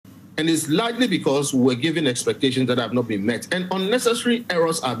And it's likely because we're given expectations that have not been met, and unnecessary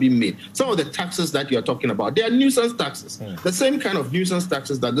errors are being made. Some of the taxes that you're talking about, they are nuisance taxes, the same kind of nuisance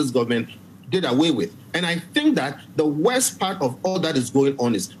taxes that this government did away with. And I think that the worst part of all that is going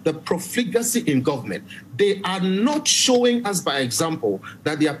on is the profligacy in government. They are not showing us by example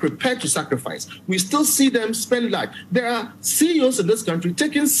that they are prepared to sacrifice. We still see them spend like, there are CEOs in this country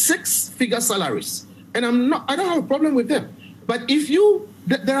taking 6-figure salaries. And I don't have a problem with them. But if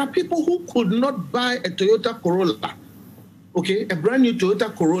there are people who could not buy a Toyota Corolla, okay, a brand new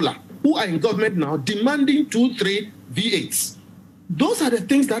Toyota Corolla, who are in government now demanding 2-3 V8s. Those are the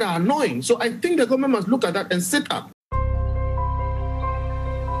things that are annoying. So I think the government must look at that and sit up